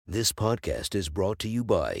This podcast is brought to you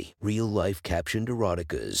by Real Life Captioned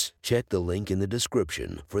Eroticas. Check the link in the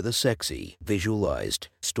description for the sexy, visualized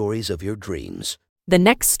stories of your dreams. The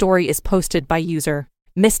next story is posted by user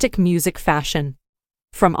Mystic Music Fashion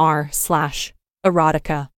from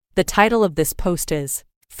r/erotica. The title of this post is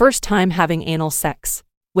First Time Having Anal Sex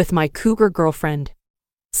with My Cougar Girlfriend.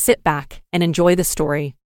 Sit back and enjoy the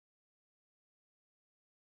story.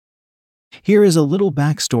 Here is a little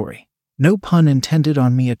backstory. No pun intended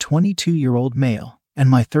on me, a 22-year-old male, and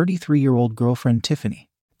my 33-year-old girlfriend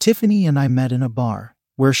Tiffany. Tiffany and I met in a bar,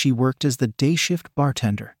 where she worked as the day shift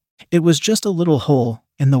bartender. It was just a little hole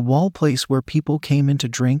in the wall place where people came in to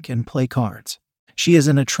drink and play cards. She is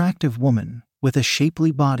an attractive woman, with a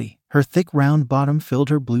shapely body. Her thick round bottom filled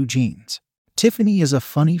her blue jeans. Tiffany is a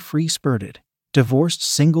funny, free-spirited, divorced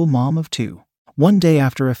single mom of two. One day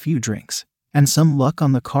after a few drinks, and some luck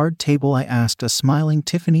on the card table, I asked a smiling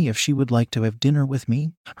Tiffany if she would like to have dinner with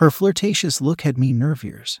me. Her flirtatious look had me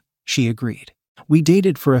nervous. She agreed. We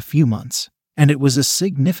dated for a few months, and it was a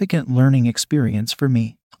significant learning experience for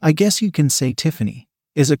me. I guess you can say Tiffany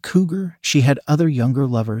is a cougar. She had other younger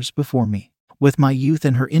lovers before me. With my youth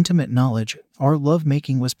and her intimate knowledge, our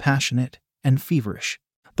lovemaking was passionate and feverish.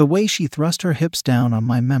 The way she thrust her hips down on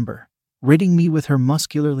my member, ridding me with her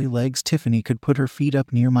muscularly legs, Tiffany could put her feet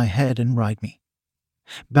up near my head and ride me,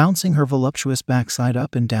 bouncing her voluptuous backside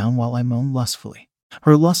up and down while I moaned lustfully,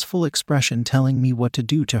 her lustful expression telling me what to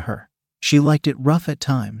do to her. She liked it rough at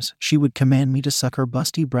times. She would command me to suck her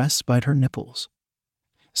busty breasts, bite her nipples,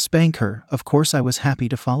 spank her. Of course, I was happy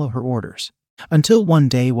to follow her orders. Until one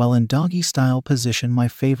day, while in doggy-style position, my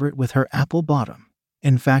favorite with her apple bottom.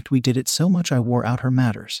 In fact, we did it so much I wore out her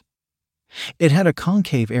matters. It had a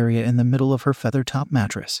concave area in the middle of her feather-top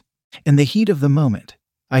mattress. In the heat of the moment,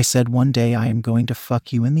 I said one day, "I am going to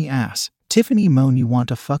fuck you in the ass." Tiffany moaned, "You want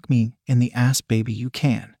to fuck me in the ass, baby? You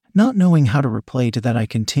can." Not knowing how to reply to that, I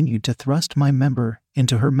continued to thrust my member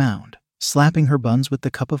into her mound, slapping her buns with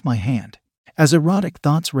the cup of my hand. As erotic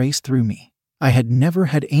thoughts raced through me, I had never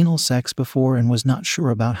had anal sex before and was not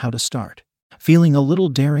sure about how to start. Feeling a little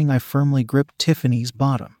daring, I firmly gripped Tiffany's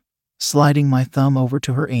bottom, sliding my thumb over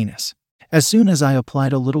to her anus. As soon as I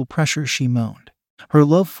applied a little pressure, she moaned. Her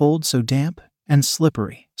love fold so damp and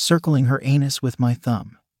slippery, circling her anus with my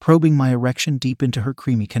thumb, probing my erection deep into her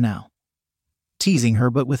creamy canal. Teasing her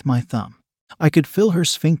but with my thumb, I could feel her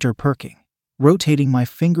sphincter perking, rotating my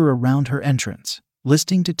finger around her entrance,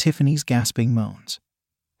 listening to Tiffany's gasping moans.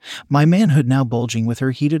 My manhood now bulging with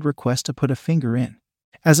her heated request to put a finger in.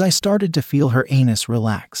 As I started to feel her anus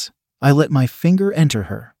relax, I let my finger enter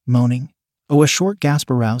her, moaning. Oh, a short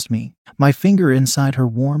gasp aroused me. My finger inside her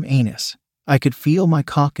warm anus. I could feel my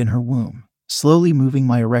cock in her womb, slowly moving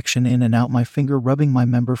my erection in and out, my finger rubbing my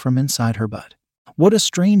member from inside her butt. What a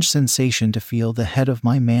strange sensation to feel the head of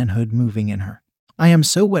my manhood moving in her. "I am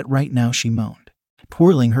so wet right now," she moaned,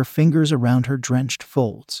 twirling her fingers around her drenched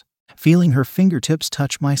folds, feeling her fingertips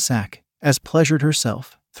touch my sack, as pleasured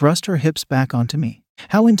herself, thrust her hips back onto me.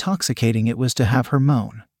 How intoxicating it was to have her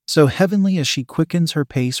moan so heavenly as she quickens her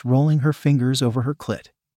pace, rolling her fingers over her clit,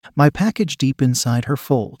 my package deep inside her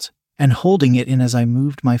folds, and holding it in as I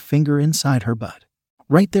moved my finger inside her butt.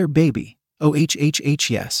 "Right there, baby. Oh,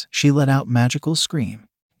 yes," she let out magical scream.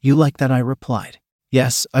 "You like that?" I replied.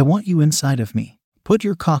 "Yes, I want you inside of me. Put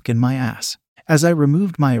your cock in my ass." As I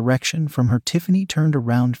removed my erection from her, Tiffany turned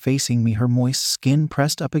around facing me, her moist skin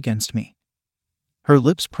pressed up against me, her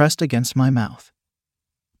lips pressed against my mouth,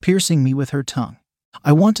 piercing me with her tongue.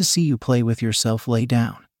 "I want to see you play with yourself. Lay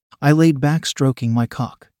down." I laid back, stroking my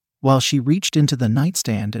cock, while she reached into the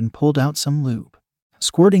nightstand and pulled out some lube,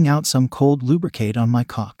 squirting out some cold lubricate on my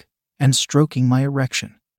cock and stroking my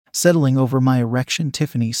erection. Settling over my erection,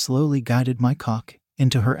 Tiffany slowly guided my cock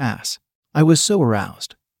into her ass. I was so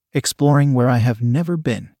aroused, exploring where I have never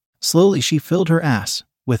been. Slowly she filled her ass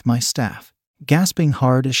with my staff, gasping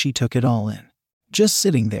hard as she took it all in. Just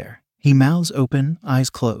sitting there, he mouths open, eyes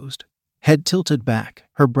closed, head tilted back,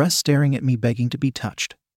 her breast staring at me, begging to be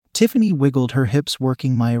touched. Tiffany wiggled her hips,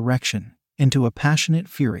 working my erection into a passionate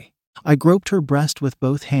fury. I groped her breast with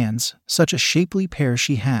both hands, such a shapely pair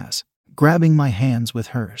she has, grabbing my hands with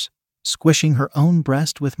hers, squishing her own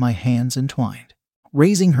breast with my hands entwined,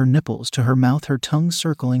 raising her nipples to her mouth, her tongue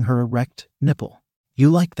circling her erect nipple.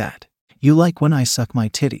 "You like that? You like when I suck my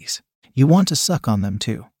titties? You want to suck on them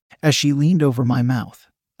too?" As she leaned over my mouth,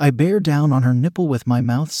 I bare down on her nipple with my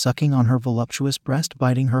mouth, sucking on her voluptuous breast,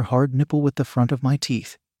 biting her hard nipple with the front of my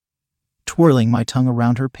teeth, twirling my tongue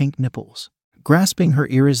around her pink nipples, grasping her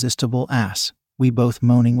irresistible ass, we both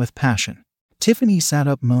moaning with passion. Tiffany sat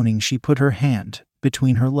up moaning. She put her hand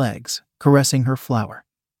between her legs, caressing her flower,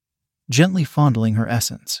 gently fondling her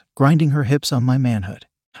essence, grinding her hips on my manhood.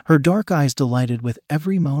 Her dark eyes delighted with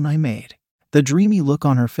every moan I made, the dreamy look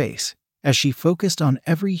on her face as she focused on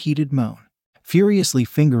every heated moan, furiously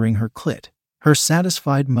fingering her clit. Her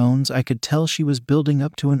satisfied moans, I could tell she was building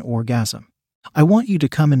up to an orgasm. "I want you to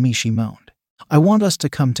come in me," she moaned. "I want us to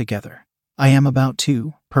come together." "I am about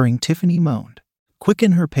to," purring, Tiffany moaned,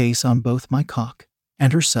 quicken her pace on both my cock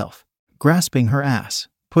and herself, grasping her ass,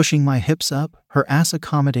 pushing my hips up, her ass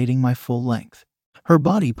accommodating my full length, her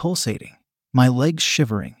body pulsating, my legs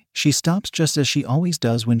shivering. She stops just as she always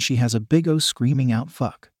does when she has a big O screaming out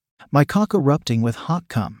fuck. My cock erupting with hot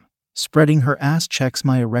cum, spreading her ass checks,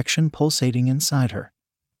 my erection pulsating inside her,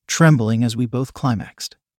 trembling as we both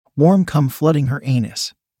climaxed. Warm cum flooding her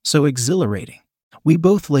anus, so exhilarating. We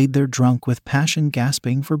both laid there drunk with passion,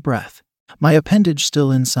 gasping for breath, my appendage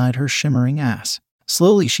still inside her shimmering ass.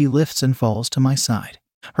 Slowly she lifts and falls to my side,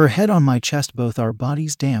 her head on my chest, both our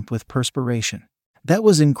bodies damp with perspiration. "That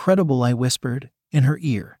was incredible," I whispered in her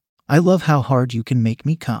ear. "I love how hard you can make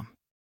me come."